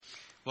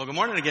Well, good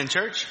morning again,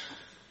 church.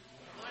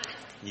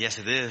 Yes,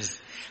 it is.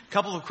 A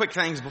couple of quick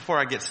things before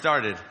I get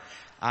started.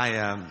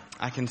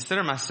 I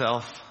consider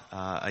myself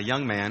a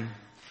young man,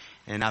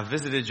 and I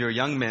visited your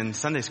young men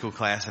Sunday school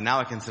class, and now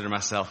I consider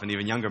myself an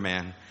even younger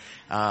man.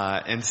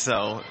 And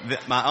so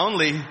my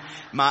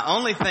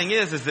only thing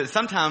is that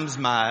sometimes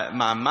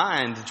my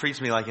mind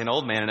treats me like an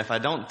old man, and if I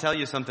don't tell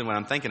you something when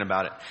I'm thinking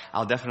about it,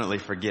 I'll definitely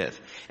forget.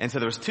 And so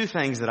there was two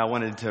things that I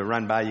wanted to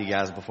run by you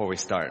guys before we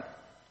start.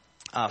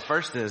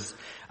 First is,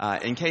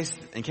 in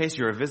case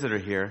you're a visitor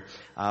here,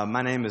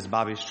 my name is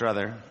Bobby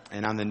Struther,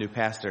 and I'm the new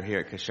pastor here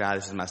at Kashai.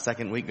 This is my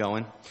second week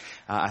going.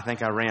 I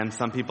think I ran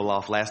some people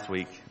off last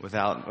week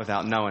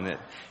without knowing it,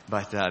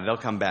 but they'll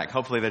come back.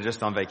 Hopefully they're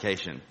just on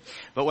vacation.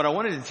 But what I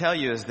wanted to tell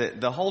you is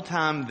that the whole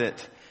time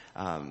that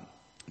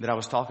I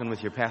was talking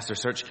with your pastor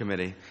search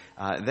committee,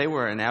 they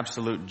were an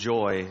absolute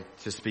joy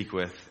to speak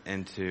with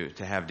and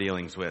to have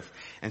dealings with.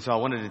 And so I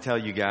wanted to tell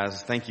you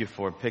guys, thank you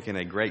for picking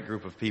a great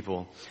group of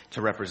people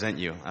to represent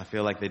you. I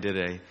feel like they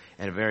did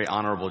a very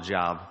honorable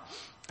job.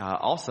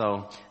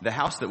 Also, the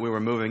house that we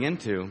were moving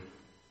into,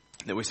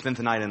 that we spent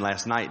the night in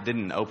last night,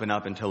 didn't open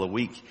up until a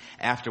week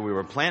after we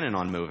were planning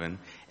on moving.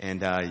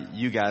 And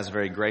you guys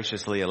very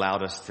graciously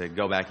allowed us to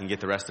go back and get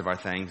the rest of our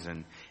things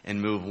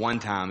and move one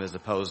time as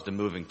opposed to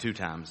moving two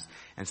times.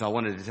 And so I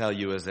wanted to tell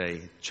you as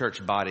a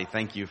church body,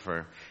 thank you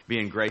for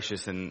being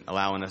gracious and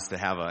allowing us to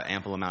have an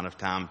ample amount of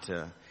time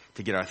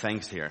to get our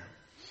things here.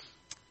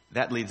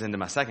 That leads into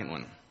my second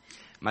one.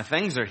 My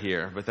things are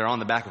here, but they're on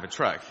the back of a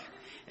truck.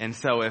 And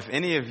so if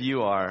any of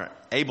you are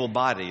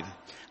able-bodied,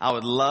 I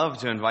would love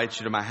to invite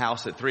you to my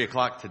house at 3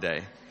 o'clock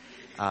today.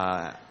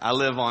 I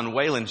live on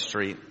Wayland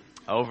Street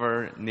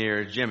over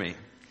near Jimmy.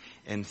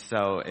 And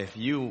so if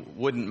you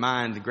wouldn't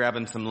mind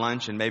grabbing some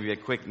lunch and maybe a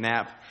quick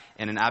nap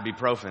and an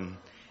ibuprofen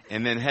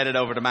and then headed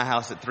over to my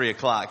house at 3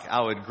 o'clock,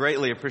 I would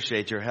greatly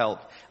appreciate your help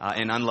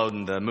in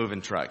unloading the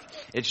moving truck.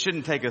 It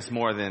shouldn't take us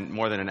more than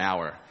an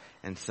hour.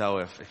 And so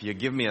if you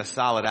give me a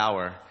solid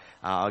hour,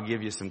 I'll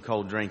give you some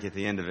cold drink at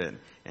the end of it,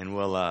 and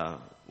we'll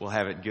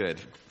have it good.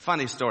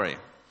 Funny story.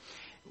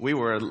 We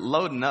were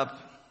loading up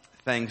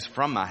things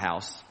from my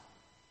house,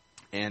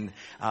 and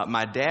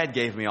my dad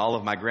gave me all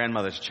of my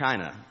grandmother's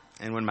china.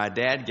 And when my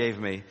dad gave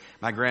me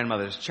my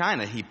grandmother's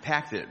china, he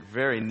packed it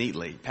very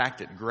neatly,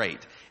 packed it great,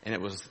 and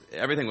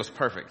everything was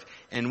perfect.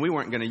 And we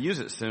weren't going to use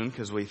it soon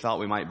because we thought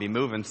we might be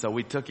moving, so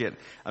we took it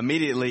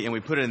immediately and we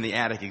put it in the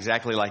attic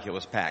exactly like it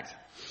was packed.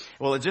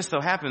 Well, it just so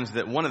happens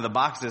that one of the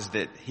boxes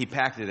that he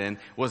packed it in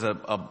was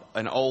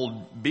an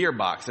old beer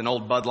box, an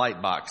old Bud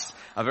Light box,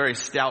 a very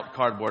stout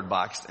cardboard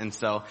box. And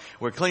so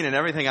we're cleaning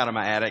everything out of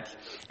my attic.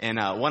 And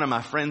one of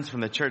my friends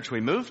from the church we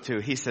moved to,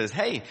 he says,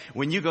 "Hey,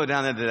 when you go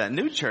down into that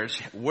new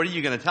church, what are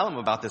you going to tell them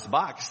about this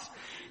box?"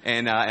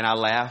 And I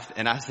laughed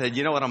and I said,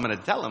 "You know what I'm going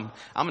to tell him?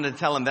 I'm going to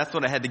tell him that's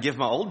what I had to give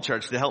my old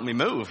church to help me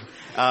move."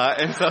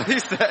 And so he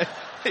said,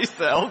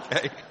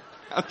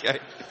 okay.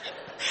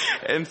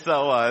 And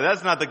so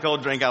that's not the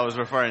cold drink I was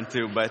referring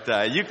to,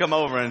 but you come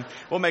over and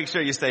we'll make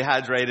sure you stay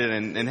hydrated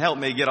and help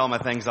me get all my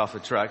things off the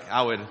truck.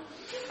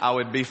 I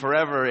would be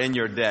forever in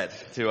your debt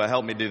to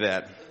help me do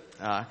that.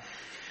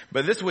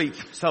 But this week,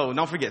 so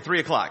don't forget,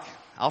 3 o'clock.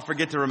 I'll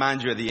forget to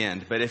remind you at the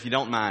end, but if you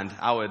don't mind,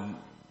 I would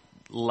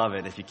love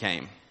it if you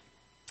came.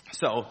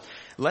 So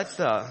let's,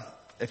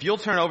 if you'll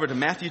turn over to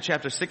Matthew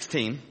chapter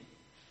 16,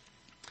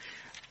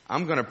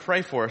 I'm going to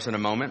pray for us in a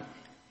moment.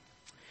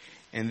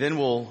 And then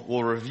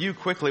we'll review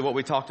quickly what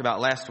we talked about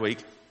last week,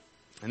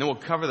 and then we'll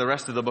cover the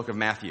rest of the book of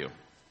Matthew.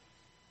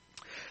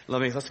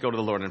 Let's go to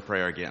the Lord in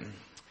prayer again.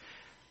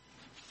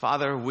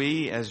 Father,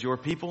 we as your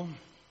people,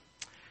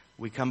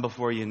 we come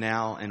before you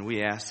now and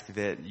we ask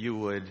that you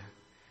would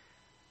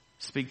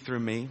speak through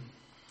me.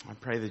 I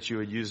pray that you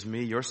would use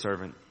me, your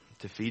servant,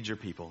 to feed your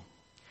people.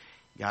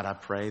 God, I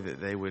pray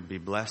that they would be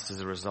blessed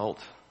as a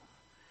result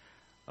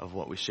of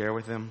what we share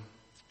with them.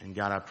 And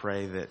God, I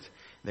pray that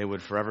they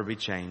would forever be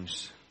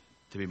changed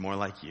to be more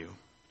like you.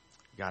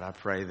 God, I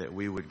pray that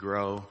we would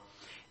grow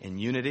in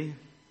unity.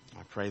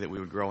 I pray that we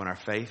would grow in our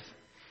faith.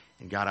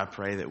 And God, I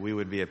pray that we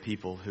would be a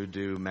people who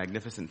do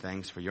magnificent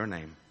things for your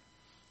name.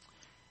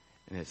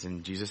 And it's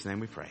in Jesus' name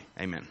we pray.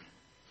 Amen.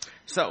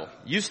 So,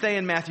 you stay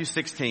in Matthew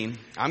 16.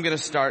 I'm going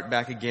to start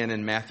back again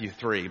in Matthew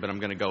 3, but I'm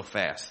going to go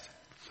fast.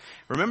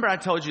 Remember I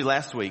told you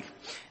last week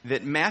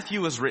that Matthew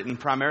was written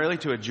primarily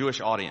to a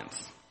Jewish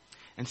audience.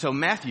 And so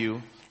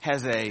Matthew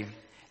has a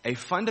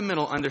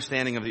fundamental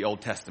understanding of the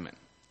Old Testament.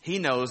 He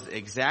knows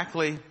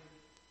exactly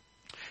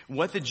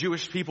what the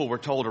Jewish people were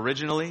told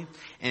originally,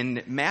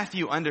 and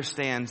Matthew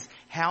understands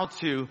how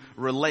to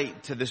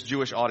relate to this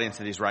Jewish audience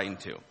that he's writing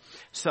to.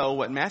 So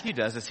what Matthew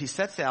does is he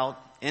sets out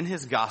in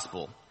his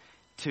gospel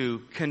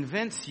to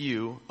convince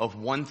you of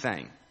one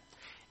thing.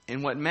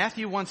 And what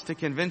Matthew wants to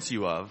convince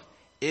you of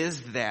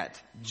is that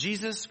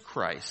Jesus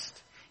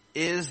Christ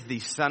is the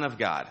Son of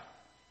God.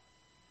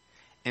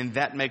 And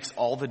that makes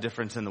all the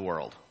difference in the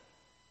world.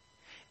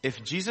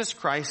 If Jesus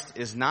Christ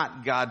is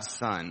not God's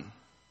Son,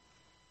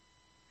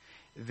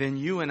 then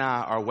you and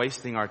I are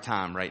wasting our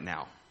time right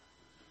now.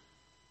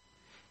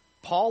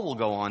 Paul will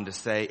go on to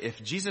say,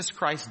 if Jesus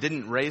Christ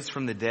didn't raise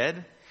from the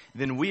dead,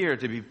 then we are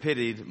to be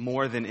pitied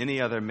more than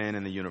any other man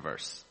in the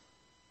universe.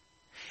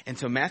 And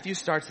so Matthew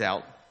starts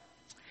out,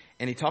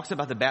 and he talks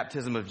about the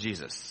baptism of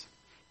Jesus.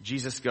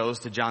 Jesus goes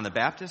to John the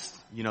Baptist.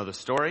 You know the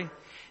story.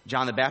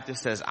 John the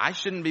Baptist says, I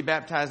shouldn't be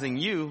baptizing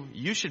you.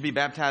 You should be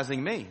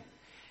baptizing me.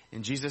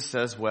 And Jesus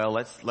says, well,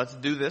 let's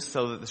do this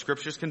so that the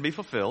scriptures can be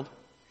fulfilled.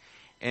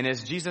 And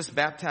as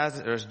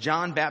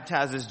John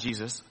baptizes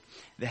Jesus,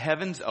 the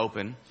heavens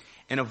open,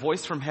 and a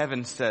voice from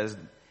heaven says,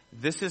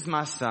 this is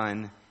my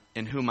son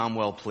in whom I'm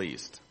well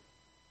pleased.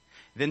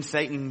 Then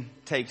Satan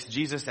takes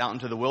Jesus out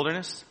into the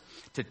wilderness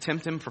to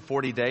tempt him for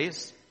 40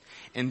 days.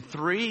 And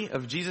 3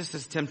 of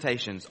Jesus'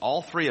 temptations,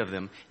 all 3 of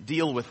them,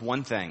 deal with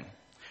one thing.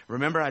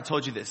 Remember, I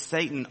told you that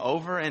Satan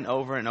over and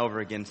over and over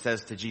again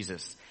says to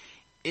Jesus,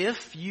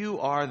 if you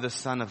are the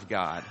Son of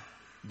God,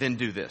 then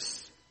do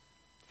this.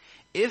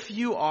 If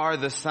you are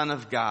the Son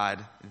of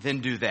God, then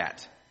do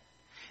that.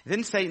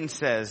 Then Satan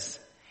says,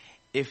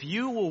 if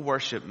you will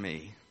worship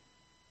me,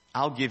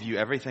 I'll give you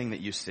everything that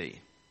you see.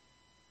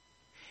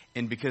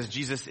 And because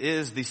Jesus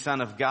is the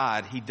Son of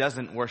God, he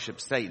doesn't worship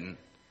Satan,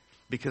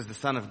 because the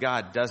Son of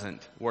God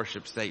doesn't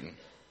worship Satan.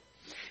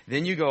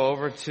 Then you go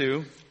over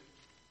to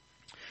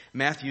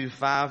Matthew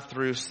 5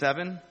 through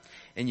 7,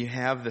 and you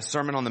have the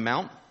Sermon on the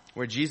Mount,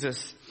 where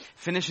Jesus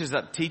finishes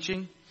up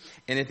teaching.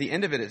 And at the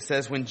end of it, it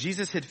says, when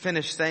Jesus had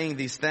finished saying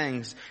these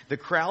things, the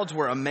crowds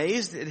were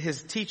amazed at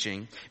his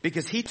teaching,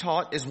 because he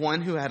taught as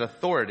one who had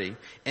authority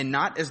and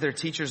not as their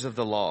teachers of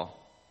the law.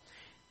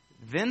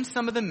 Then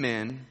some of the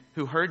men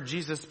who heard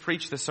Jesus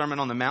preach the Sermon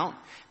on the Mount,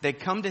 they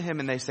come to him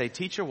and they say,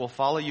 teacher, we'll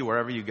follow you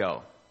wherever you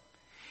go.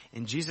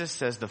 And Jesus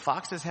says, the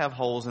foxes have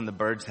holes and the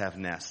birds have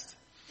nests,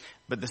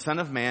 but the Son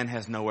of Man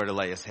has nowhere to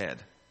lay his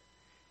head.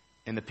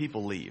 And the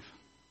people leave.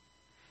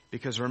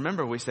 Because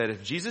remember, we said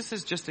if Jesus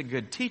is just a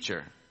good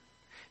teacher,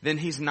 then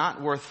he's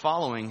not worth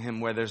following him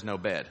where there's no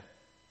bed.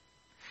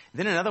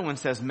 Then another one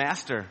says,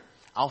 Master,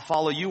 I'll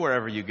follow you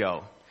wherever you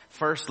go.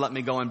 First, let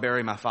me go and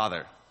bury my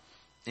father.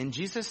 And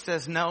Jesus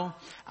says, no,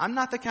 I'm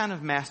not the kind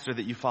of master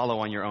that you follow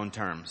on your own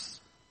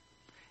terms.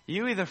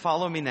 You either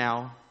follow me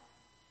now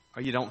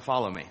or you don't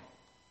follow me.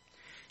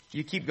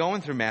 You keep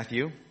going through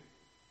Matthew,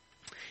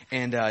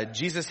 and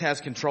Jesus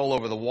has control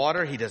over the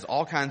water. He does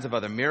all kinds of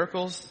other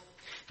miracles.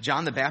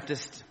 John the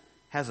Baptist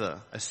has a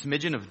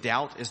smidgen of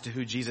doubt as to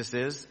who Jesus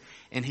is,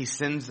 and he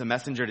sends the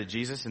messenger to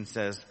Jesus and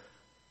says,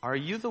 are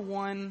you the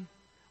one,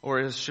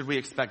 or should we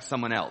expect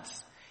someone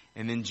else?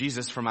 And then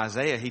Jesus from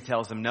Isaiah, he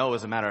tells him, no,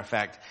 as a matter of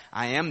fact,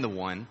 I am the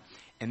one.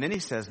 And then he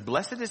says,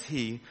 blessed is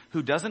he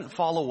who doesn't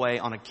fall away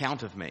on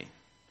account of me.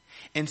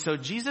 And so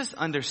Jesus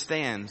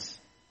understands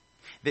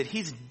that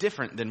he's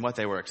different than what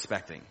they were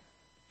expecting.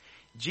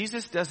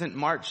 Jesus doesn't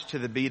march to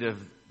the beat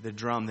of the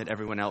drum that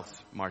everyone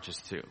else marches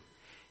to.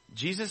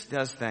 Jesus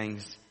does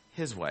things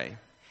his way,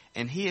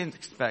 and he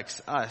expects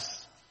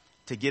us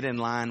to get in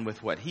line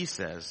with what he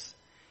says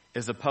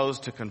as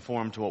opposed to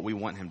conform to what we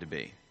want him to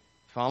be.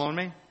 Following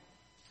me?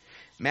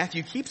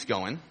 Matthew keeps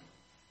going,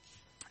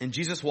 and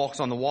Jesus walks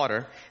on the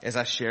water, as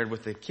I shared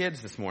with the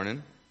kids this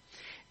morning.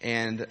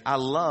 And I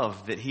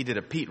love that he did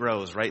a Pete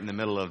Rose right in the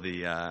middle of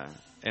the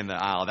in the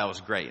aisle. That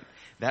was great.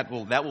 That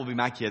will be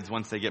my kids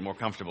once they get more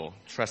comfortable.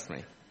 Trust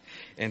me.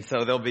 And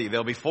so there'll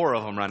be 4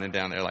 of them running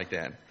down there like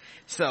that.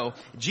 So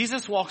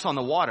Jesus walks on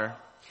the water,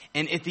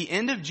 and at the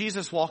end of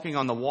Jesus walking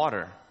on the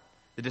water,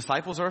 the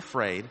disciples are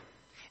afraid,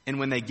 and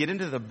when they get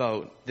into the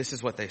boat, this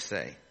is what they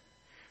say: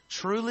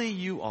 truly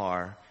you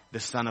are the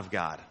Son of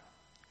God.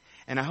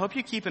 And I hope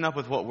you're keeping up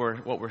with what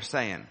we're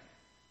saying.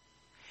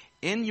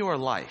 In your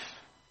life,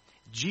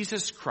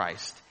 Jesus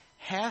Christ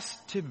has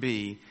to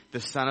be the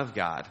Son of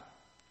God,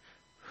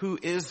 who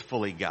is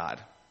fully God.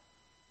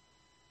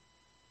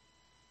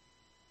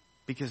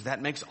 Because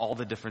that makes all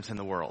the difference in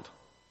the world.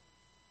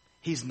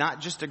 He's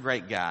not just a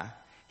great guy.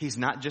 He's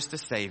not just a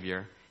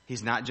savior.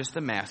 He's not just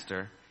a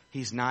master.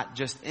 He's not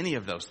just any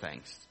of those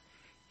things.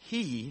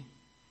 He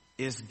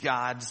is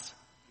God's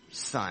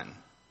Son.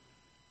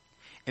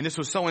 And this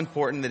was so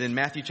important that in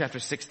Matthew chapter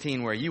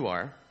 16, where you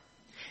are,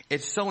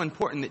 it's so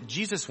important that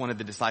Jesus wanted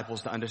the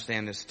disciples to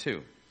understand this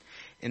too.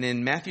 And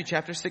in Matthew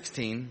chapter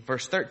 16,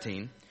 verse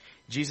 13,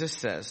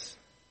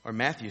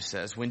 Matthew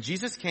says, when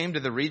Jesus came to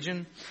the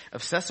region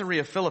of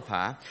Caesarea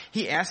Philippi,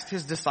 he asked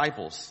his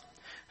disciples,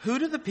 who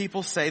do the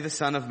people say the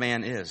Son of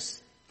Man is?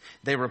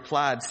 They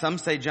replied, some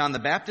say John the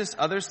Baptist,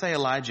 others say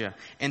Elijah,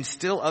 and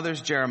still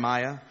others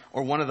Jeremiah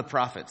or one of the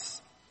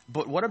prophets.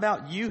 But what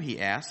about you, he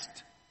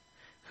asked.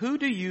 Who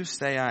do you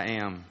say I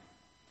am?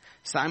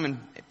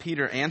 Simon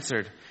Peter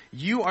answered,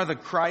 you are the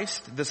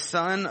Christ, the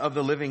Son of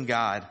the living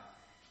God.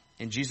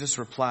 And Jesus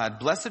replied,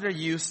 blessed are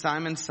you,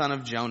 Simon, son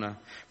of Jonah,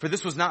 for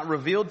this was not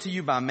revealed to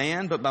you by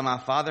man, but by my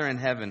Father in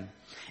heaven.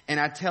 And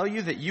I tell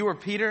you that you are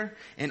Peter,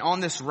 and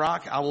on this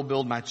rock I will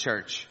build my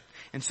church.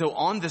 And so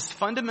on this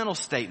fundamental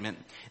statement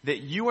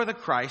that you are the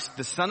Christ,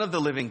 the Son of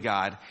the living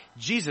God,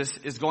 Jesus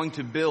is going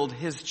to build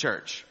his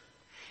church.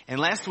 And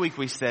last week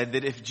we said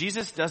that if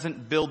Jesus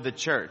doesn't build the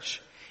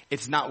church,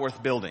 it's not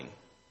worth building.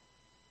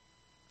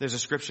 there's a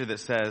scripture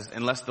that says,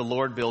 unless the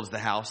Lord builds the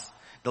house,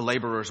 the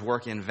laborers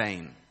work in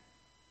vain.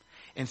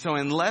 And so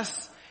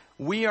unless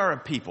we are a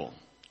people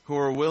who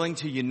are willing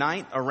to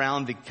unite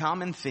around the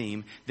common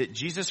theme that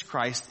Jesus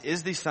Christ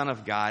is the Son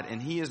of God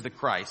and He is the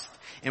Christ,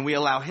 and we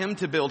allow Him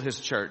to build His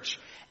church,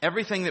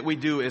 everything that we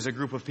do as a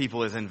group of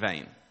people is in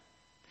vain.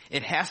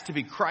 It has to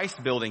be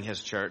Christ building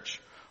His church,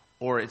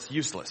 or it's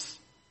useless.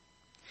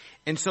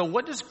 And so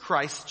what does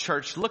Christ's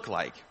church look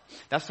like?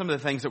 That's some of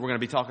the things that we're going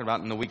to be talking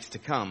about in the weeks to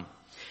come.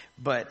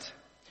 But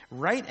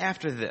right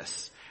after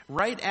this,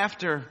 right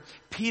after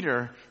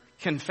Peter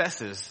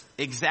confesses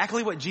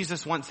exactly what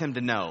Jesus wants him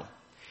to know,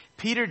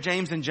 Peter,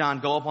 James, and John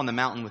go up on the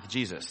mountain with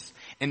Jesus,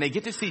 and they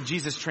get to see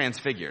Jesus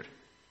transfigured.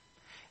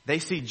 They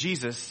see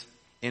Jesus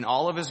in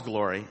all of His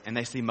glory, and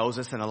they see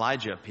Moses and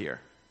Elijah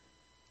appear.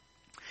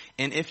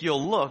 And if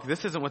you'll look,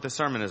 this isn't what the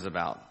sermon is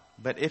about,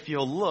 but if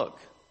you'll look,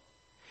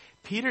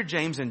 Peter,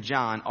 James, and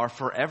John are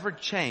forever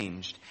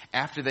changed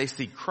after they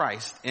see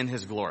Christ in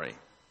His glory.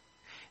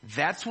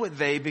 That's what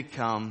they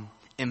become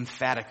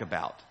emphatic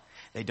about.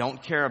 They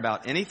don't care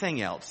about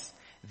anything else.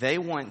 They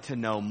want to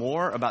know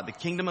more about the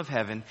kingdom of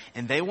heaven,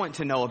 and they want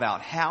to know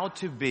about how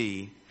to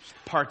be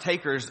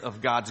partakers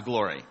of God's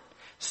glory.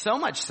 So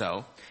much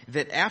so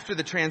that after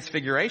the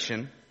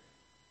transfiguration,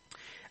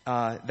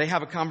 they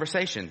have a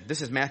conversation.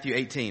 This is Matthew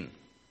 18.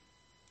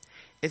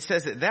 It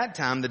says, at that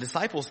time, the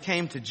disciples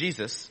came to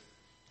Jesus.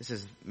 This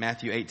is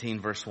Matthew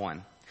 18, verse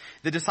 1.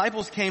 The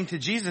disciples came to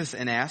Jesus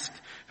and asked,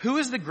 who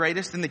is the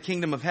greatest in the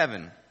kingdom of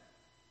heaven?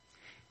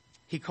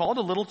 He called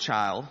a little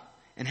child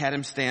and had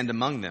him stand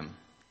among them.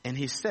 And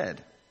he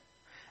said,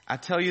 I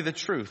tell you the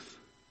truth.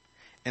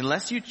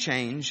 Unless you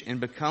change and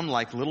become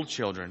like little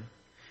children,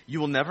 you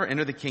will never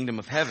enter the kingdom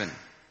of heaven.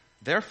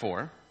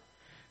 Therefore,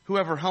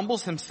 whoever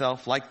humbles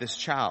himself like this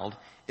child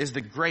is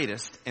the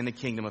greatest in the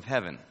kingdom of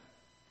heaven.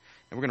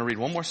 And we're going to read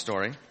one more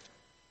story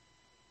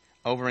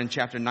over in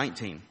chapter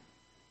 19.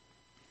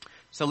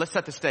 So let's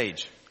set the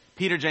stage.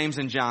 Peter, James,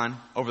 and John,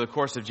 over the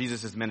course of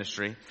Jesus'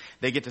 ministry,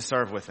 they get to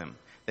serve with Him.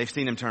 They've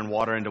seen Him turn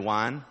water into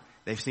wine.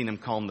 They've seen Him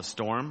calm the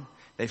storm.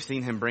 They've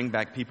seen Him bring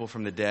back people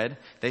from the dead.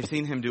 They've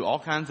seen Him do all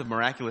kinds of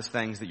miraculous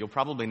things that you'll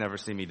probably never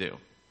see me do.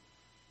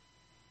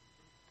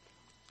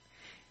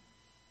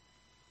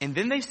 And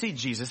then they see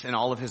Jesus in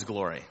all of His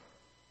glory.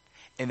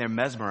 And they're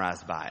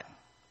mesmerized by it.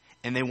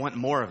 And they want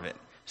more of it.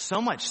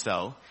 So much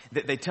so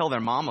that they tell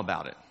their mom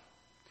about it.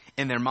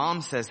 And their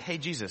mom says, hey,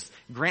 Jesus,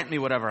 grant me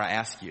whatever I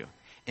ask you.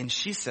 And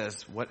she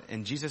says, what?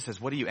 And Jesus says,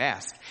 what do you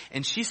ask?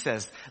 And she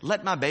says,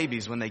 let my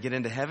babies, when they get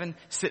into heaven,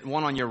 sit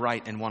one on your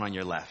right and one on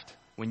your left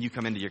when you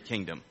come into your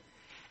kingdom.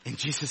 And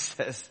Jesus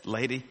says,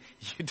 lady,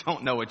 you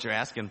don't know what you're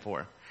asking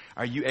for.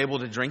 Are you able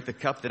to drink the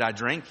cup that I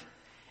drink?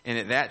 And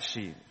at that,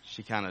 she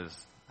kind of,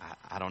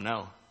 I don't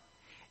know.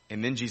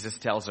 And then Jesus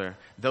tells her,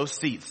 those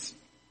seats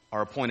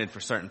are appointed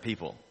for certain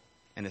people.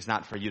 And it's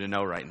not for you to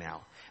know right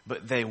now.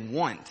 But they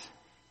want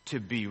to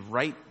be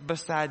right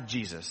beside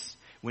Jesus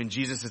when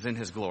Jesus is in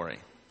His glory.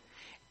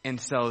 And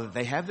so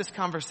they have this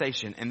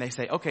conversation and they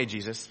say, okay,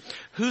 Jesus,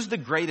 who's the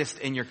greatest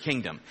in your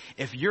kingdom?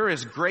 If you're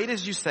as great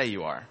as you say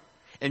you are,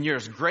 and you're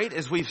as great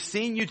as we've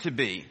seen you to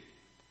be,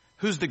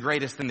 who's the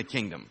greatest in the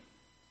kingdom?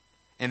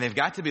 And they've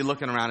got to be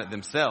looking around at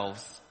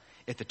themselves,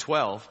 at the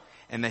 12,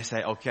 and they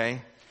say,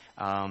 okay,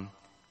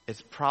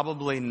 it's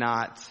probably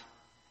not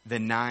the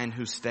 9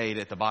 who stayed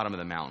at the bottom of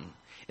the mountain.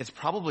 It's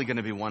probably going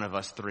to be one of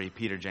us 3,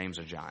 Peter, James,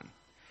 or John.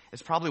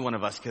 It's probably one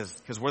of us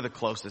because we're the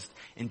closest,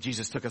 and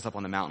Jesus took us up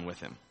on the mountain with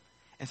Him.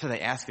 And so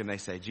they ask Him, they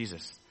say,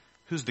 Jesus,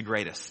 who's the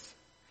greatest?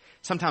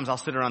 Sometimes I'll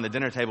sit around the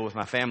dinner table with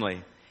my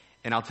family,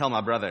 and I'll tell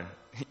my brother,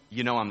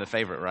 you know I'm the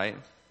favorite, right?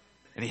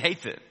 And he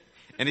hates it.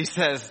 And he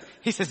says,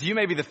 you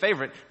may be the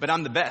favorite, but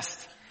I'm the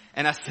best.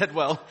 And I said,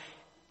 well,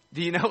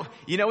 do you know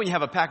when you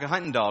have a pack of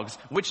hunting dogs,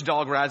 which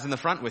dog rides in the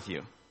front with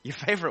you? Your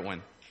favorite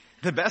one.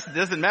 The best, it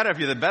doesn't matter if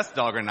you're the best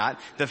dog or not.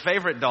 The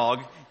favorite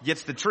dog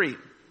gets the treat.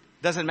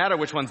 Doesn't matter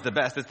which one's the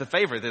best. It's the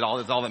favorite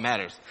that's all that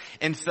matters.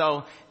 And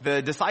so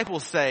the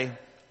disciples say,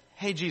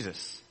 hey,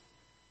 Jesus,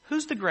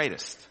 who's the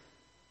greatest?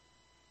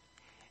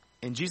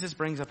 And Jesus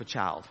brings up a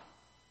child.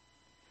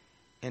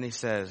 And He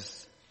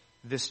says,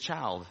 this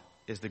child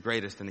is the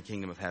greatest in the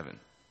kingdom of heaven.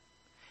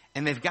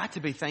 And they've got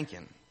to be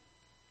thinking,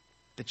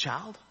 the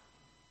child?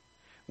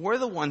 We're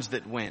the ones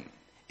that went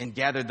and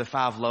gathered the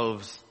 5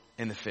 loaves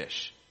and the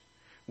fish.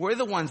 We're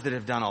the ones that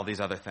have done all these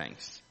other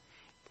things.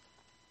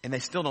 And they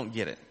still don't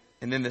get it.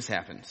 And then this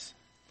happens.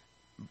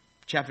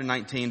 Chapter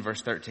 19,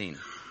 verse 13.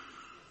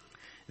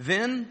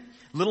 Then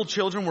little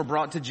children were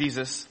brought to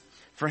Jesus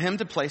for Him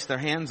to place their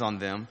hands on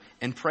them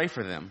and pray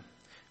for them.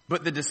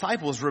 But the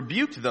disciples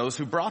rebuked those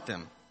who brought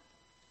them.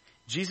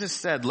 Jesus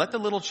said, let the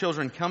little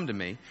children come to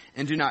me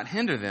and do not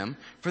hinder them,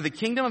 for the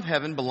kingdom of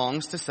heaven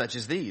belongs to such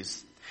as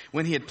these.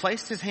 When He had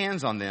placed His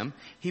hands on them,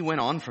 He went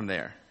on from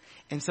there.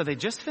 And so they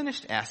just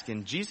finished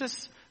asking,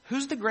 Jesus,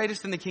 who's the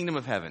greatest in the kingdom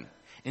of heaven?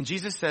 And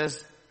Jesus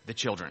says, the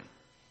children.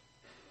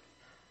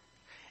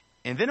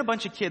 And then a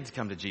bunch of kids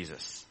come to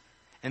Jesus.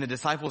 And the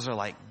disciples are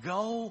like,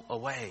 go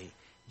away.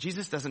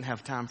 Jesus doesn't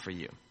have time for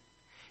you.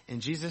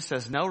 And Jesus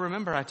says, no,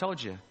 remember I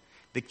told you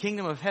The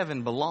kingdom of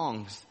heaven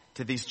belongs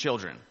to these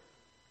children.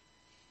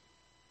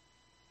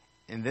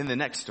 And then the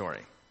next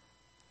story.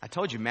 I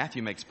told you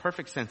Matthew makes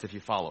perfect sense if you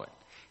follow it.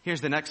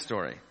 Here's the next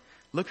story.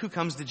 Look who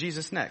comes to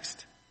Jesus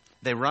next.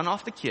 They run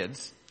off the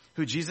kids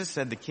who Jesus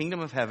said the kingdom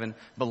of heaven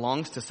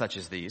belongs to such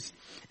as these.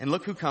 And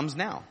look who comes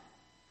now.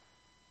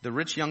 The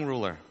rich young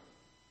ruler.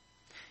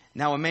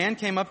 Now a man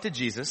came up to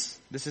Jesus.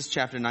 This is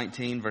chapter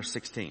 19, verse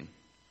 16.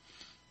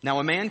 Now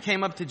a man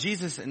came up to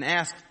Jesus and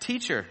asked,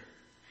 "Teacher,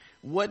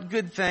 what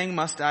good thing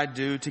must I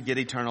do to get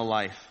eternal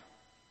life?"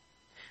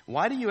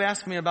 "Why do you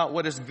ask me about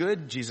what is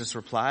good?" Jesus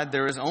replied.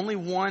 "There is only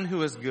one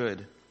who is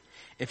good.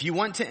 If you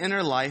want to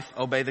enter life,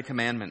 obey the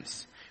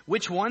commandments."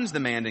 "Which ones?" the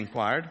man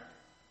inquired.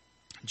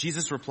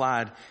 Jesus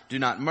replied, "Do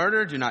not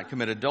murder, do not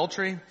commit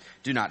adultery,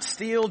 do not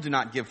steal, do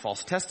not give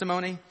false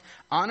testimony,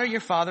 honor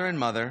your father and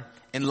mother,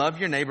 and love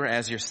your neighbor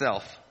as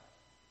yourself."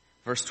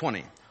 Verse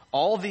 20,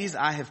 "All these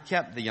I have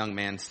kept," the young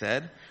man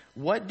said.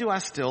 "What do I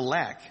still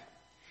lack?"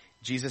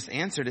 Jesus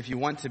answered, "If you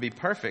want to be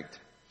perfect,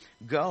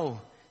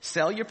 go,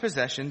 sell your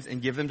possessions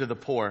and give them to the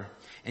poor,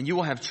 and you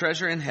will have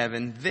treasure in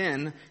heaven.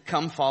 Then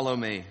come follow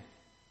me."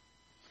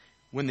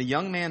 When the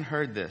young man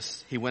heard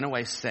this, he went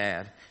away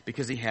sad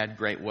because he had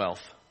great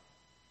wealth.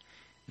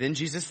 Then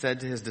Jesus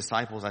said to his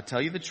disciples, "I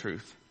tell you the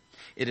truth.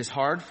 It is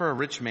hard for a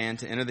rich man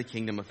to enter the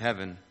kingdom of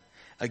heaven.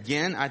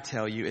 Again, I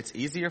tell you, it's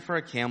easier for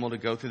a camel to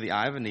go through the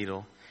eye of a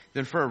needle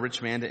than for a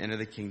rich man to enter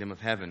the kingdom of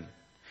heaven."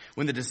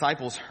 When the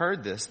disciples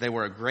heard this, they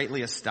were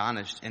greatly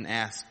astonished and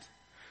asked,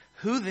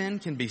 "Who then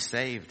can be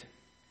saved?"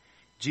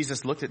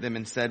 Jesus looked at them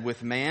and said,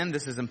 "With man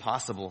this is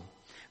impossible,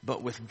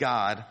 but with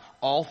God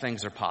all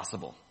things are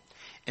possible."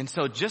 And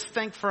so just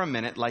think for a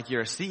minute like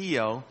you're a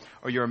CEO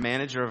or you're a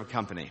manager of a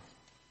company.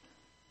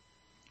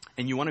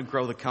 And you want to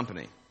grow the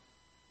company.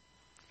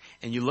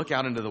 And you look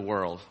out into the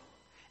world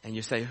and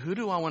you say, who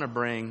do I want to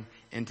bring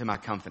into my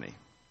company?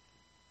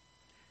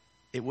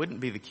 It wouldn't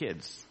be the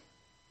kids.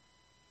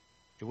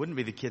 It wouldn't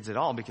be the kids at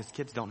all because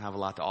kids don't have a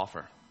lot to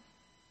offer.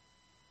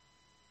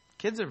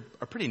 Kids are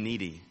pretty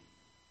needy.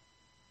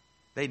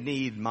 They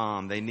need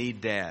mom. They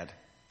need dad.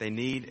 They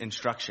need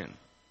instruction.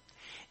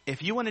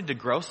 If you wanted to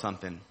grow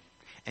something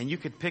and you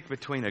could pick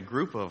between a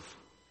group of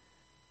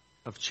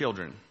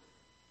children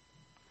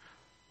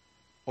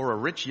or a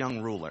rich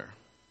young ruler,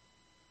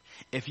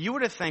 if you were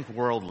to think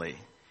worldly,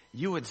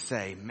 you would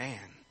say, man,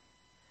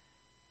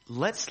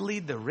 let's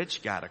lead the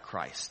rich guy to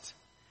Christ.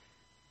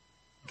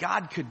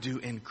 God could do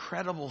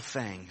incredible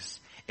things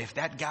if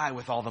that guy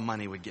with all the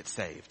money would get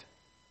saved.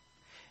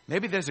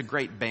 Maybe there's a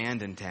great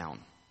band in town.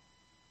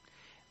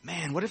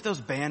 Man, what if those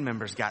band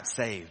members got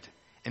saved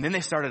and then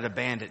they started a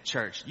band at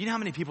church? You know how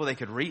many people they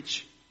could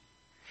reach?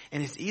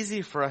 And it's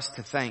easy for us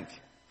to think,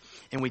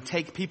 and we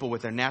take people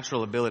with their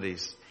natural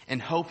abilities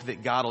and hope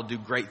that God will do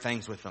great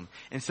things with them.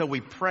 And so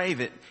we pray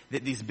that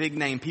these big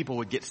name people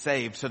would get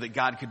saved so that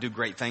God could do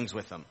great things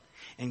with them.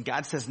 And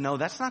God says, no,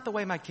 that's not the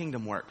way my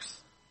kingdom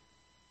works.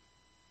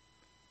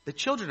 The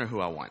children are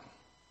who I want.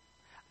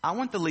 I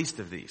want the least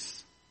of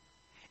these.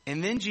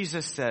 And then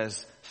Jesus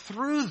says,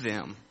 through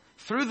them,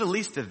 through the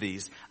least of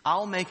these,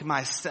 I'll make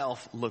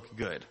myself look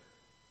good.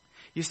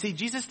 You see,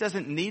 Jesus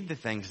doesn't need the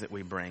things that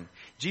we bring.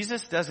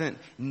 Jesus doesn't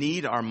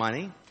need our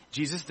money.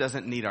 Jesus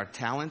doesn't need our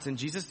talents. And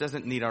Jesus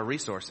doesn't need our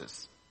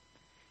resources.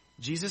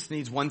 Jesus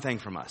needs one thing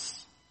from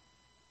us: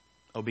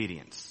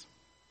 obedience.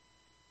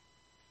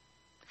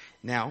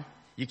 Now,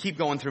 you keep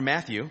going through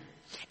Matthew,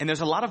 and there's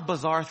a lot of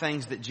bizarre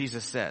things that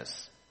Jesus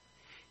says.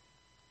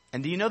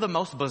 And do you know the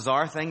most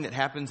bizarre thing that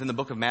happens in the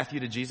book of Matthew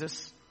to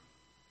Jesus?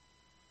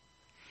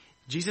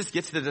 Jesus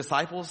gets the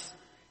disciples,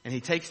 and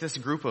he takes this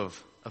group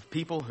of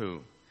people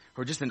who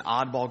are just an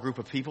oddball group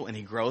of people, and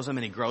he grows them,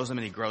 and he grows them,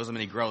 and he grows them,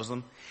 and he grows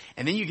them.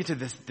 And then you get to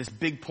this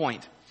big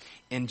point,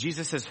 and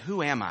Jesus says,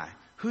 who am I?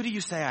 Who do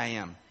you say I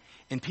am?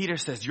 And Peter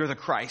says, you're the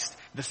Christ,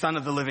 the Son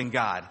of the living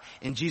God.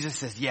 And Jesus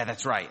says, yeah,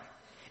 that's right.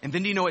 And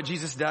then do you know what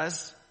Jesus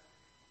does?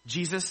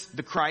 Jesus,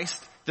 the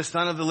Christ, the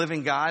Son of the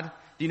living God,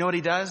 do you know what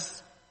he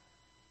does?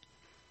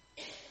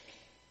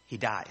 He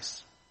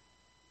dies.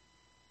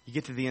 You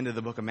get to the end of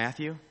the book of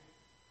Matthew,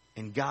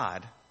 and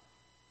God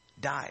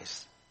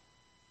dies.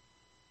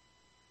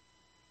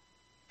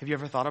 Have you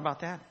ever thought about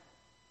that?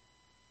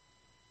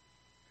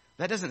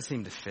 That doesn't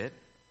seem to fit.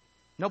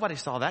 Nobody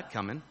saw that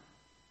coming.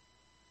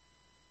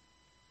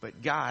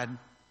 But God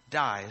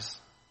dies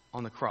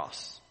on the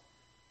cross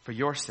for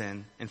your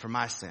sin and for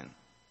my sin.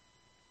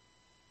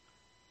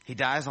 He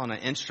dies on an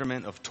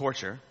instrument of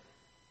torture,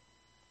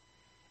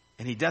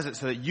 and he does it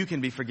so that you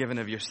can be forgiven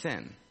of your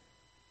sin.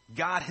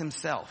 God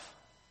himself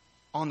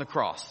on the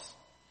cross.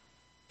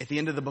 At the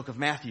end of the book of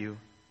Matthew,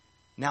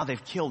 now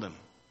they've killed him.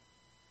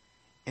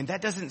 And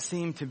that doesn't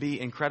seem to be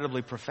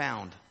incredibly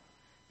profound.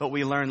 But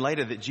we learn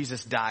later that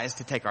Jesus dies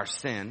to take our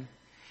sin.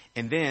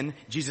 And then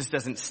Jesus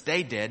doesn't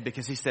stay dead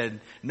because he said,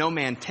 no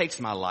man takes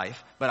my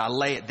life, but I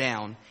lay it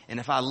down. And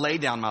if I lay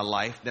down my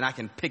life, then I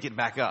can pick it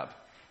back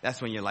up.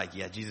 That's when you're like,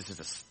 yeah, Jesus is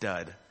a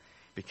stud.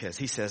 Because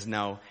he says,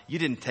 no, you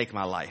didn't take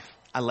my life.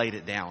 I laid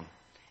it down.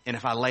 And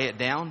if I lay it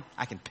down,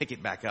 I can pick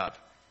it back up.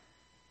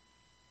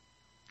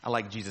 I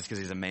like Jesus because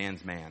he's a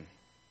man's man.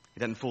 He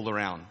doesn't fool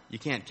around. You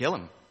can't kill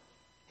him.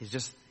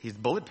 He's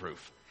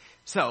bulletproof.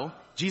 So,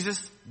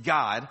 Jesus,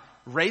 God,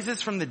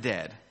 raises from the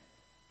dead.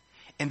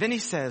 And then he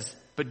says,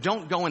 but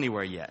don't go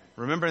anywhere yet.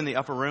 Remember in the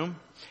upper room?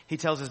 He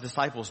tells his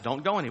disciples,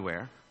 don't go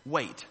anywhere.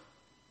 Wait.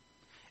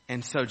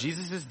 And so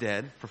Jesus is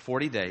dead for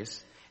 40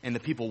 days, and the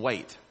people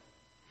wait.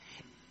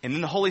 And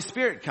then the Holy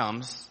Spirit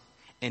comes,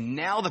 and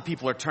now the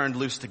people are turned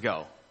loose to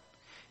go.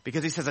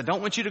 Because he says, I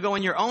don't want you to go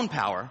in your own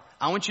power.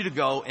 I want you to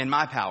go in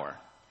my power.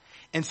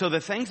 And so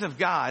the things of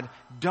God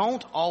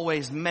don't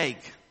always make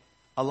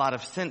a lot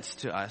of sense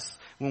to us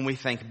when we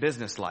think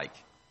business-like.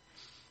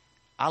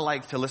 I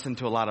like to listen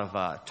to a lot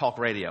of talk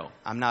radio.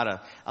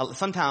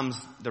 Sometimes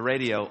the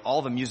radio,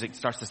 all the music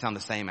starts to sound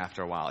the same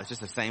after a while. It's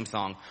just the same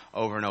song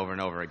over and over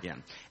and over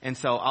again. And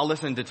so I'll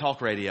listen to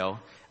talk radio,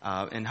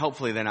 and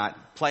hopefully they're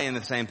not playing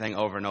the same thing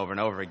over and over and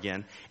over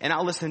again. And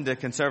I'll listen to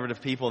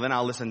conservative people, then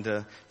I'll listen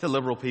to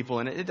liberal people,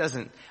 and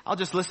I'll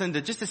just listen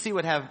to see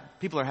what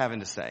people are having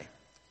to say.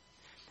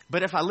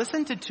 But if I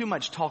listen to too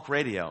much talk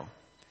radio,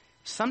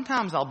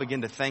 sometimes I'll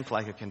begin to think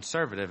like a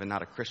conservative and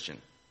not a Christian.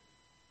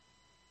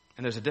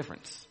 And there's a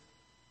difference.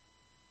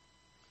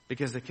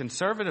 Because the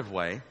conservative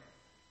way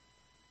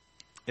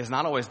is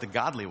not always the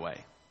godly way,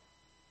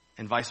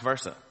 and vice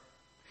versa.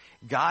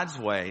 God's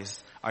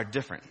ways are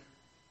different.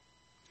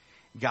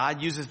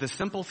 God uses the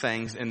simple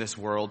things in this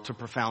world to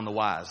profound the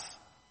wise.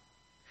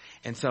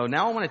 And so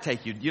now I want to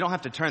take you don't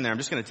have to turn there, I'm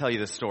just going to tell you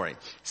this story.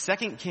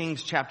 2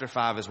 Kings chapter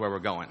 5 is where we're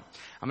going.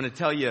 I'm going to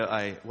tell you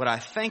what I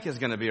think is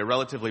going to be a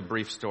relatively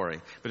brief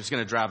story, but it's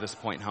going to drive this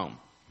point home.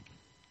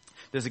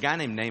 There's a guy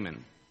named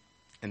Naaman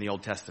in the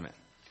Old Testament.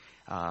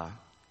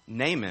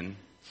 Naaman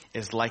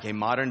is like a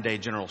modern day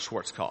General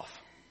Schwarzkopf.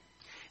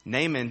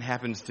 Naaman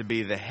happens to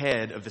be the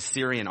head of the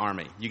Syrian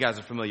army. You guys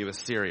are familiar with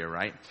Syria,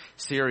 right?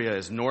 Syria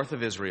is north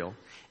of Israel,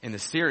 and the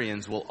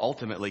Syrians will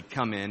ultimately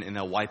come in and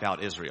they'll wipe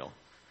out Israel.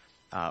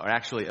 Or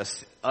actually,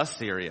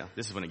 Assyria,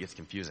 this is when it gets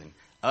confusing.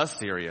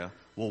 Assyria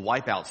will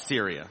wipe out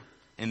Syria,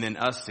 and then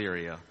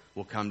Assyria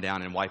will come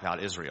down and wipe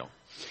out Israel.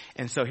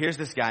 And so here's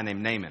this guy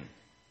named Naaman.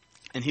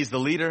 And he's the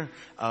leader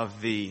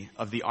of the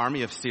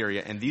army of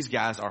Syria, and these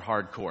guys are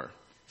hardcore.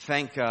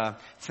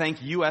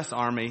 Think U.S.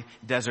 Army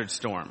Desert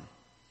Storm,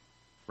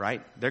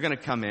 right? They're going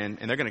to come in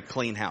and they're going to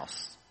clean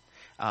house.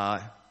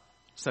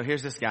 So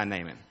here's this guy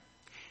Naaman.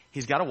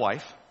 He's got a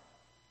wife,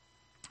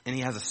 and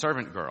he has a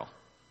servant girl.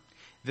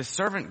 This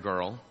servant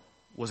girl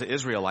was an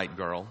Israelite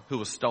girl who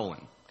was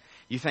stolen.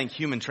 You think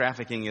human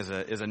trafficking is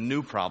a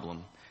new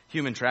problem.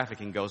 Human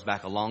trafficking goes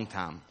back a long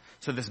time.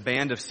 So this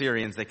band of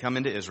Syrians, they come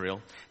into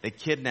Israel, they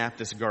kidnap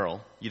this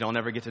girl, you don't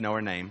ever get to know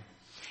her name,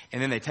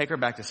 and then they take her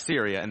back to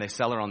Syria and they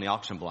sell her on the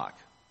auction block.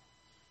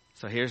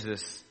 So here's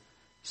this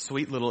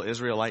sweet little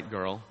Israelite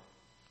girl,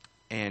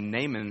 and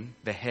Naaman,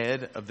 the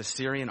head of the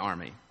Syrian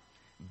army,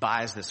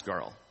 buys this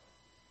girl,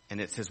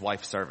 and it's his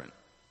wife's servant.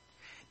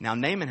 Now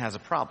Naaman has a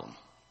problem.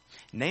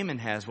 Naaman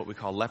has what we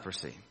call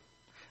leprosy.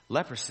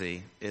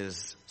 Leprosy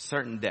is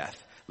certain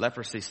death.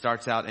 Leprosy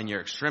starts out in your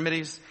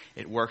extremities,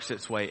 it works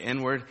its way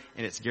inward,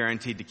 and it's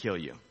guaranteed to kill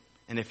you.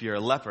 And if you're a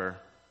leper,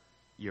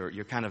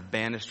 you're kind of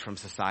banished from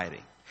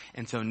society.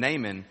 And so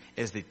Naaman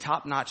is the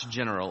top-notch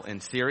general in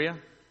Syria,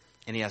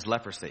 and he has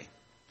leprosy.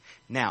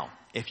 Now,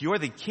 if you're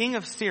the king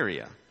of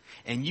Syria,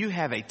 and you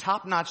have a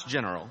top-notch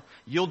general,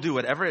 you'll do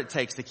whatever it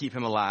takes to keep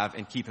him alive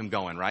and keep him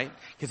going, right?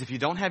 Because if you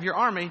don't have your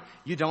army,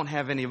 you don't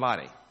have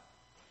anybody.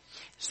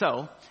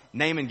 So,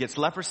 Naaman gets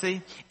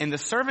leprosy, and the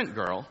servant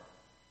girl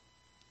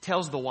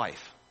tells the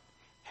wife,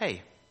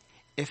 hey,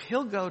 if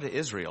he'll go to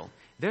Israel,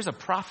 there's a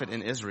prophet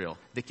in Israel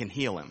that can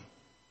heal him.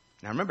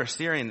 Now remember,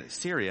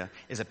 Syria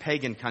is a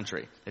pagan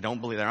country. They're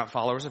not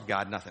followers of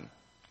God, nothing.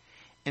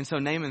 And so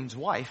Naaman's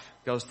wife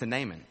goes to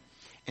Naaman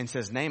and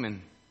says,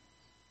 Naaman,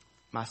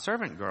 my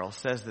servant girl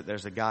says that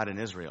there's a God in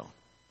Israel.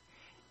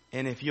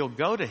 And if you'll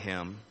go to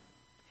him,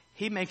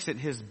 he makes it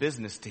his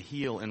business to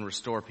heal and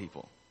restore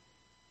people.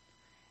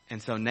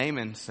 And so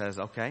Naaman says,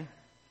 okay.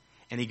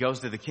 And he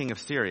goes to the king of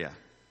Syria.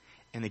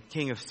 And the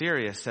king of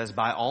Syria says,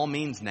 by all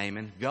means,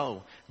 Naaman,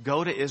 go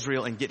to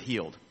Israel and get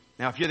healed.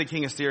 Now, if you're the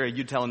king of Syria,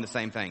 you tell him the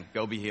same thing.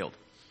 Go be healed.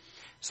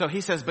 So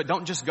he says, but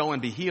don't just go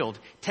and be healed.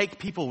 Take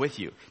people with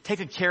you. Take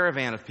a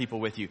caravan of people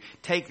with you.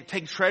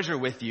 Take treasure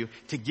with you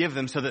to give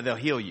them so that they'll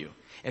heal you.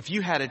 If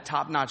you had a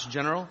top-notch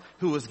general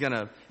who was going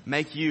to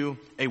make you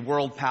a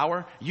world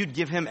power, you'd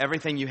give him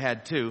everything you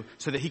had too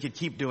so that he could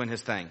keep doing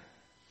his thing.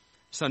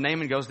 So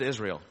Naaman goes to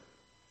Israel.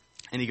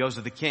 And he goes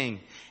to the king.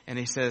 And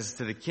he says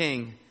to the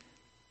king,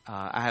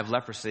 I have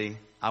leprosy.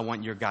 I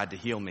want your God to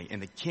heal me.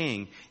 And the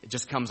king, it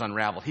just comes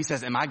unraveled. He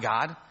says, am I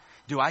God?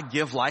 Do I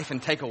give life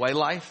and take away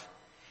life?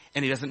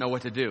 And he doesn't know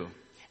what to do.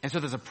 And so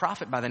there's a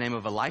prophet by the name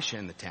of Elisha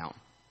in the town.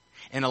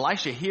 And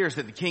Elisha hears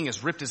that the king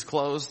has ripped his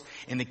clothes,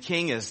 and the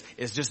king is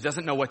just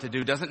doesn't know what to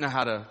do, doesn't know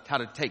how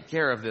to take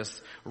care of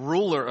this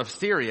ruler of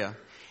Syria.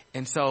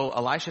 And so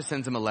Elisha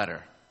sends him a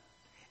letter.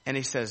 And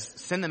he says,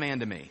 send the man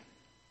to me.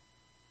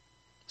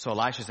 So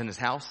Elisha's in his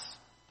house,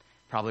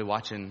 probably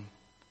watching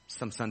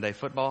some Sunday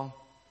football,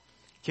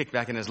 kicked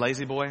back in his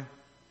lazy boy.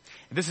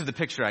 This is the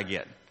picture I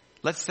get.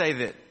 Let's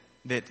say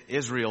that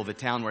Israel, the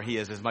town where he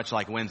is much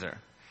like Windsor.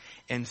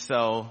 And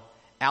so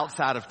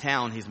outside of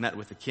town, he's met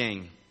with the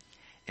king.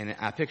 And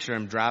I picture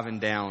him driving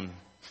down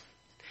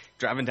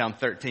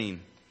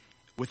 13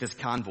 with his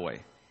convoy.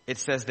 It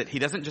says that he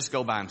doesn't just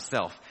go by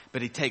himself,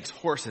 but he takes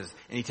horses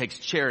and he takes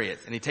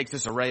chariots and he takes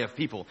this array of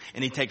people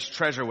and he takes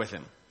treasure with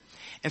him.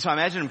 And so I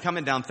imagine him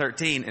coming down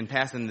 13 and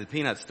passing the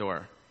peanut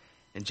store.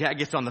 And Jack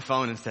gets on the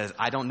phone and says,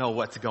 I don't know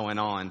what's going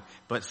on,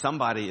 but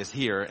somebody is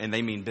here and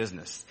they mean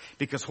business.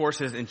 Because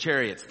horses and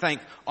chariots, think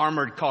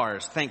armored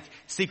cars, think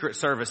Secret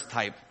Service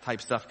type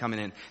stuff coming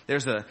in.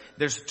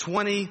 There's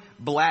 20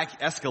 black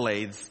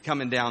Escalades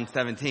coming down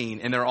 17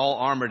 and they're all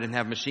armored and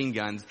have machine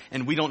guns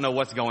and we don't know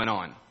what's going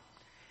on.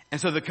 And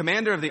so the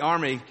commander of the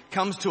army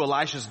comes to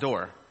Elisha's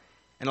door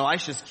and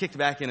Elisha's kicked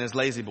back in his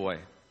lazy boy.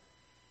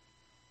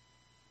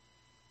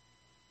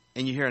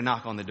 And you hear a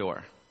knock on the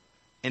door.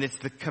 And it's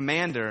the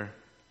commander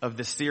of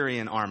the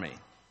Syrian army.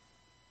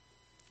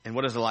 And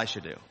what does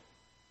Elisha do?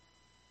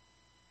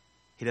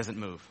 He doesn't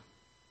move.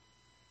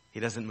 He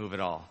doesn't move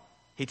at all.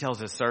 He tells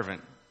his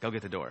servant, go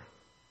get the door.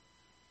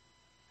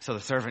 So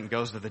the servant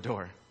goes to the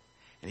door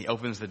and he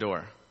opens the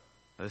door.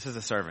 Now, this is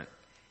a servant.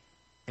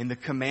 And the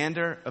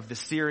commander of the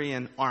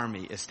Syrian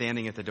army is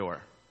standing at the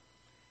door.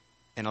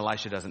 And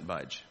Elisha doesn't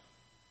budge.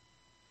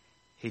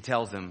 He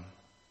tells him,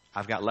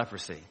 I've got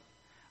leprosy.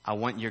 I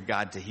want your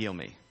God to heal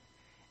me.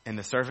 And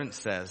the servant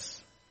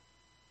says,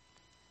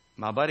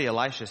 my buddy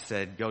Elisha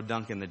said, go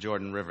dunk in the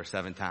Jordan River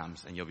 7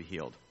 times and you'll be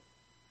healed.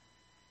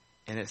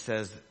 And it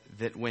says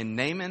that when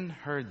Naaman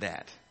heard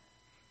that,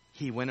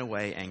 he went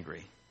away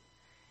angry.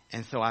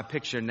 And so I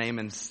picture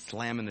Naaman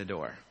slamming the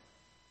door.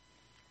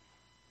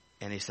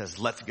 And he says,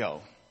 let's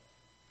go.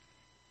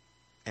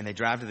 And they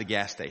drive to the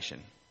gas station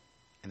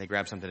and they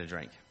grab something to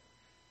drink.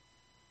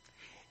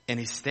 And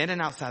he's standing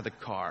outside the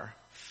car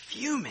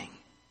fuming.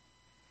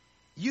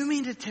 You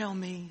mean to tell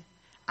me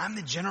I'm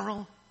the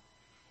general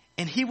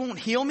and he won't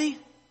heal me?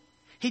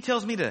 He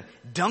tells me to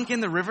dunk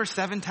in the river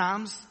 7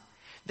 times.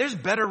 There's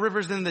better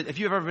rivers than if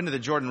you've ever been to the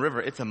Jordan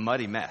River, it's a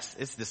muddy mess.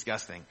 It's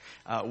disgusting.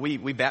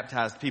 We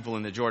baptized people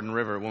in the Jordan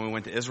River when we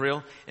went to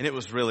Israel, and it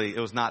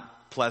was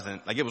not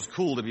pleasant. Like, it was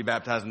cool to be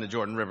baptized in the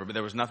Jordan River, but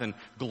there was nothing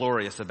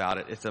glorious about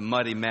it. It's a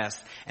muddy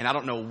mess, and I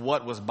don't know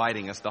what was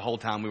biting us the whole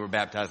time we were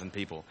baptizing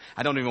people.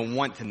 I don't even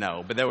want to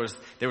know, but there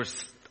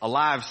was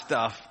alive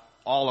stuff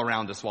all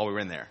around us while we were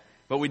in there.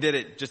 But we did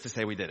it just to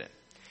say we did it.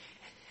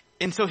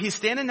 And so he's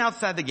standing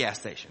outside the gas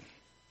station,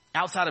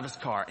 outside of his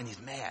car, and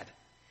he's mad.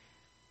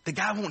 The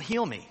guy won't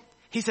heal me.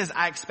 He says,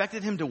 I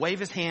expected him to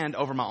wave his hand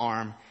over my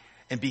arm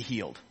and be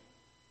healed.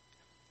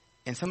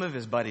 And some of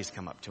his buddies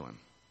come up to him,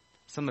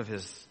 some of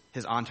his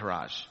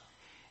entourage,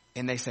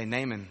 and they say,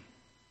 Naaman,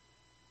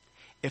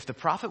 if the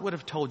prophet would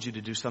have told you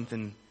to do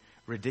something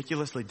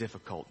ridiculously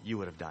difficult, you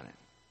would have done it.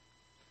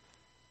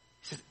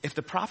 He says, if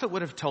the prophet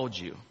would have told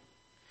you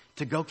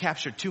to go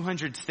capture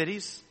 200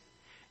 cities,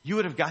 you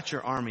would have got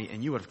your army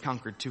and you would have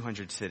conquered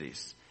 200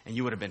 cities and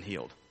you would have been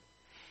healed.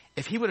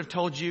 If he would have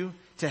told you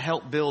to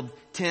help build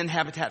 10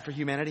 Habitat for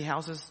Humanity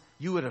houses,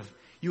 you would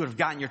have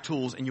gotten your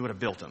tools and you would have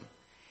built them.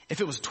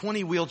 If it was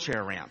 20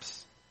 wheelchair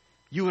ramps,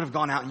 you would have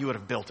gone out and you would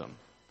have built them.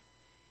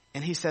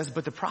 And he says,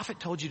 but the prophet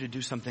told you to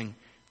do something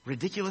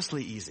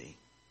ridiculously easy.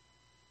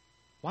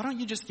 Why don't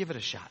you just give it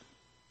a shot?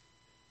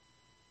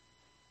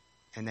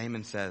 And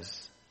Naaman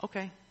says,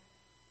 okay,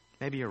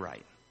 maybe you're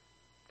right.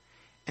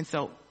 And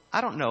so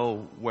I don't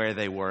know where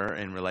they were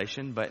in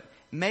relation, but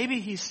maybe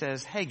he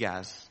says, hey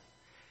guys,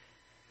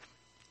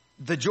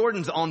 the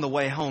Jordan's on the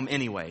way home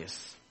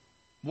anyways.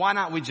 Why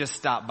not we just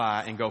stop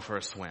by and go for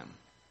a swim?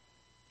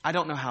 I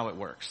don't know how it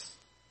works.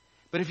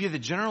 But if you're the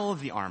general of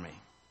the army,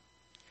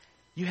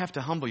 you have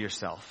to humble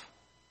yourself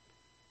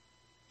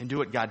and do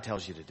what God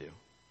tells you to do.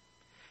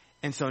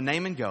 And so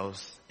Naaman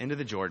goes into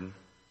the Jordan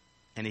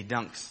and he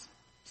dunks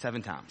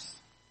 7 times.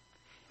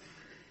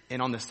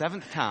 And on the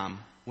 7th time,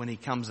 when he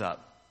comes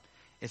up,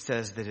 it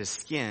says that his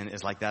skin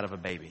is like that of a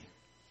baby.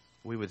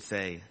 We would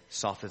say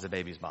soft as a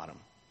baby's bottom.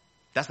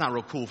 That's not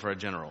real cool for a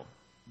general.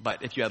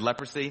 But if you had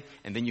leprosy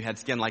and then you had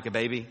skin like a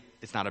baby,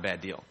 it's not a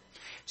bad deal.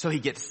 So he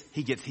gets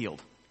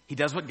healed. He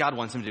does what God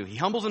wants him to do. He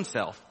humbles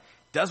himself,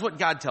 does what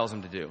God tells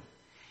him to do.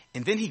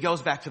 And then he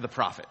goes back to the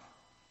prophet.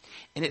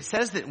 And it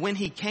says that when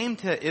he came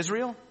to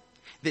Israel,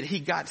 that he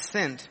got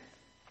sent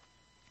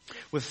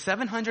with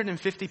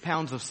 750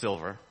 pounds of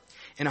silver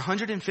and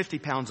 150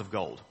 pounds of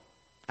gold.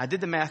 I did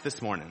the math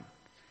this morning.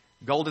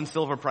 Gold and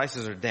silver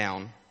prices are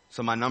down,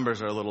 so my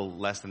numbers are a little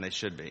less than they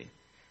should be.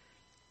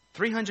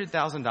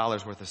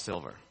 $300,000 worth of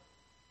silver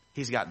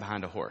he's got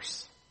behind a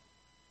horse.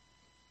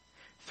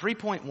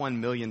 $3.1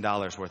 million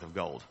worth of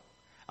gold.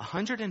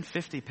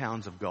 150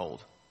 pounds of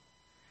gold.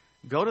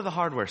 Go to the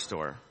hardware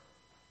store,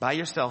 buy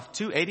yourself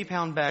 2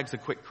 80-pound bags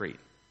of Quikrete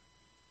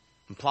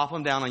and plop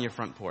them down on your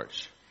front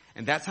porch.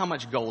 And that's how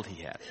much gold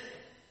he had.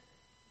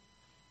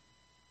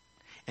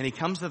 And he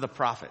comes to the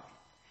prophet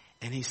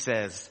and he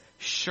says,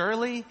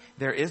 surely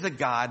there is a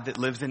God that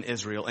lives in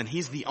Israel and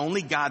he's the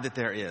only God that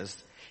there is.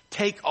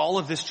 Take all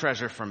of this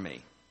treasure from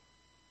me.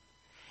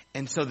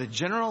 And so the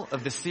general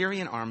of the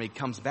Syrian army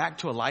comes back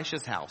to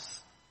Elisha's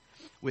house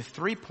with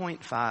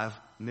 $3.5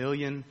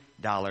 million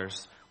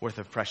worth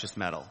of precious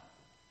metal.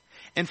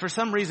 And for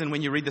some reason,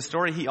 when you read the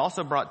story, he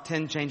also brought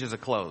 10 changes of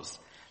clothes.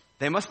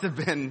 They must have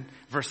been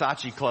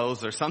Versace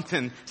clothes or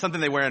something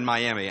they wear in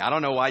Miami. I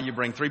don't know why you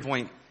bring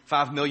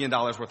 $3.5 million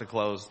worth of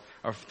clothes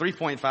or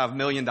 $3.5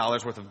 million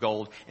worth of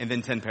gold and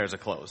then 10 pairs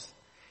of clothes.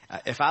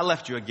 If I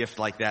left you a gift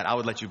like that, I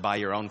would let you buy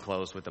your own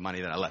clothes with the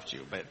money that I left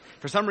you. But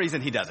for some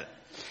reason, he doesn't.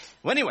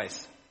 Well,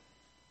 anyways,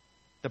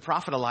 the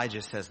prophet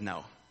Elijah says,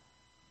 no,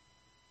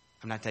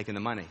 I'm not taking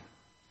the money.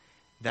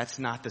 That's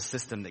not the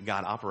system that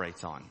God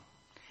operates on.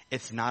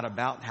 It's not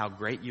about how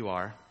great you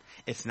are.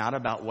 It's not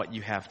about what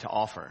you have to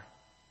offer.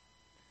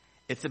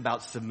 It's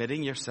about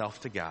submitting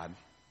yourself to God,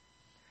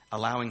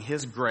 allowing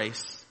His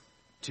grace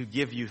to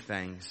give you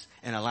things,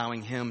 and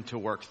allowing Him to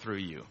work through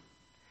you.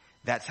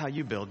 That's how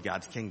you build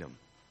God's kingdom.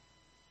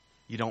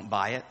 You don't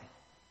buy it.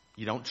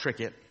 You don't trick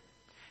it.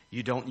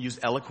 You don't use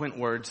eloquent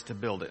words to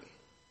build it.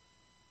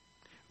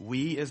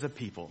 We as a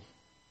people,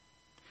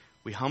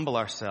 we humble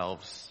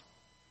ourselves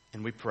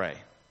and we pray.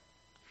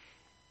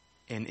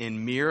 And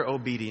in mere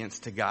obedience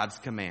to God's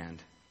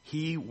command,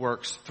 He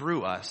works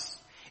through us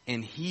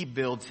and He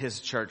builds His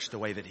church the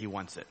way that He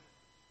wants it.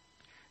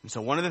 And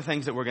so one of the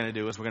things that we're going to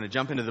do is we're going to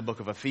jump into the book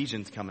of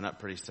Ephesians coming up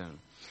pretty soon.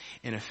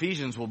 And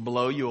Ephesians will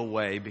blow you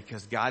away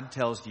because God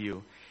tells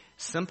you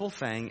simple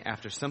thing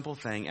after simple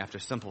thing after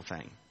simple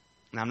thing.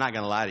 Now, I'm not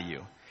going to lie to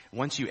you.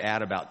 Once you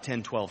add about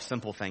 10, 12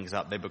 simple things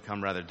up, they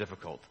become rather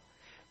difficult.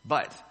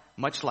 But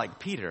much like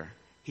Peter,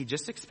 he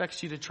just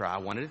expects you to try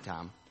one at a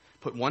time,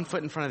 put one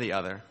foot in front of the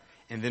other,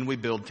 and then we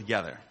build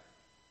together.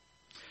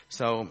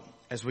 So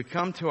as we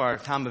come to our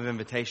time of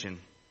invitation,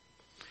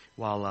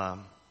 while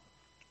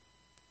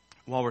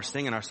we're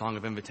singing our song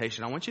of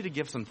invitation, I want you to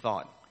give some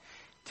thought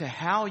to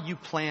how you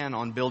plan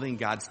on building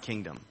God's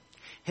kingdom.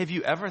 Have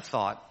you ever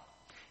thought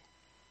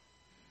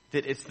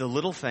that it's the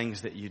little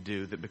things that you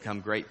do that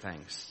become great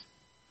things?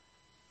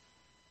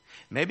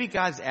 Maybe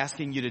God's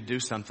asking you to do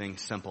something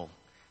simple,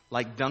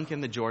 like dunk in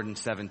the Jordan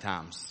 7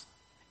 times.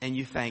 And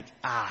you think,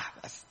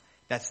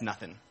 that's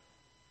nothing.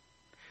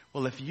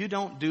 Well, if you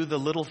don't do the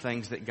little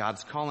things that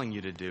God's calling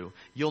you to do,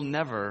 you'll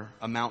never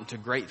amount to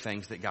great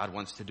things that God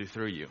wants to do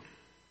through you.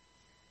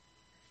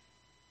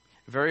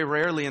 Very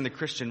rarely in the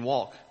Christian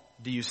walk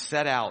do you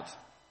set out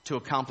to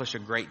accomplish a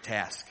great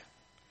task.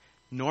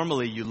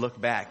 Normally you look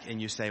back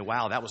and you say,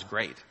 wow, that was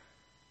great.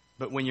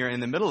 But when you're in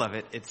the middle of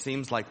it, it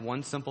seems like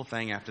one simple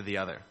thing after the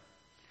other.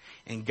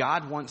 And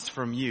God wants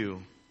from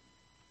you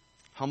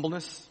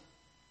humbleness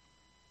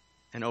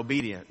and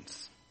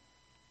obedience.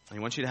 And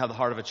He wants you to have the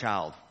heart of a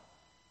child.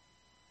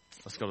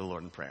 Let's go to the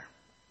Lord in prayer.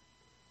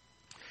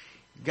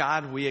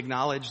 God, we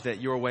acknowledge that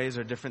your ways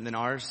are different than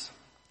ours.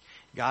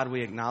 God,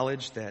 we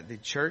acknowledge that the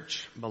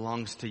church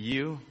belongs to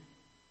you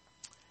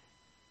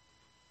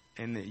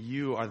and that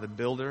you are the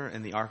builder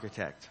and the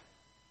architect.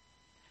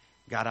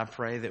 God, I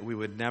pray that we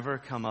would never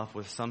come up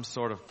with some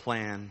sort of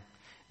plan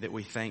that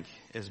we think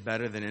is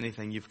better than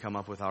anything you've come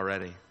up with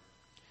already.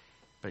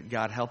 But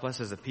God, help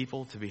us as a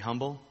people to be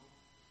humble.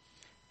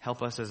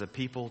 Help us as a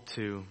people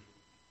to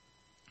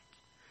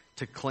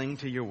cling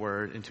to your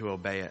word and to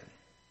obey it.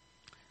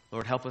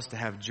 Lord, help us to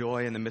have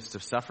joy in the midst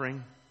of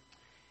suffering.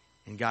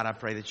 And God, I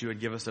pray that you would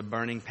give us a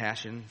burning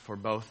passion for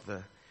both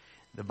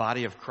the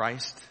body of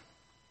Christ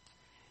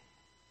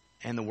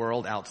and the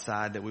world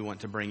outside that we want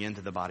to bring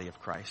into the body of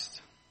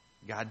Christ.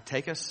 God,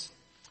 take us,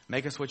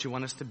 make us what you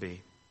want us to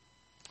be.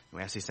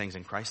 We ask these things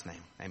in Christ's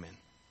name. Amen.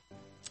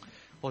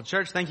 Well,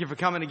 church, thank you for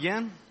coming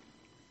again.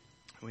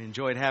 We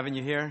enjoyed having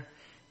you here.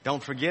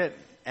 Don't forget,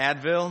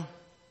 Advil,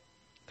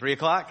 3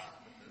 o'clock.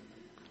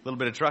 A little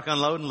bit of truck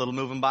unloading, a little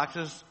moving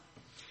boxes.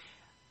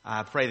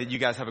 I pray that you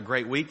guys have a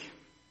great week.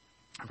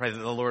 I pray that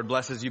the Lord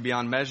blesses you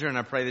beyond measure, and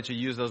I pray that you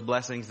use those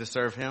blessings to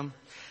serve Him.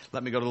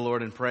 Let me go to the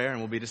Lord in prayer, and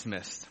we'll be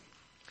dismissed.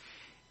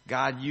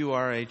 God, you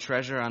are a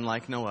treasure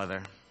unlike no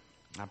other.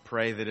 I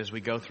pray that as we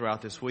go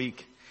throughout this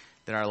week,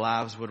 that our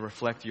lives would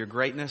reflect your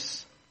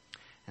greatness,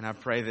 and I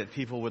pray that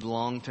people would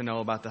long to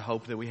know about the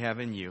hope that we have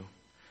in you.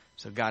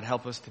 So God,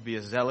 help us to be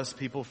a zealous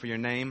people for your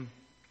name.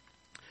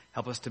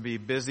 Help us to be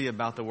busy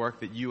about the work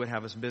that you would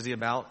have us busy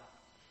about.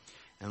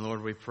 And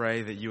Lord, we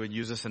pray that you would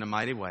use us in a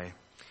mighty way.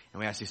 And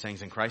we ask these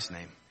things in Christ's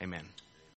name. Amen.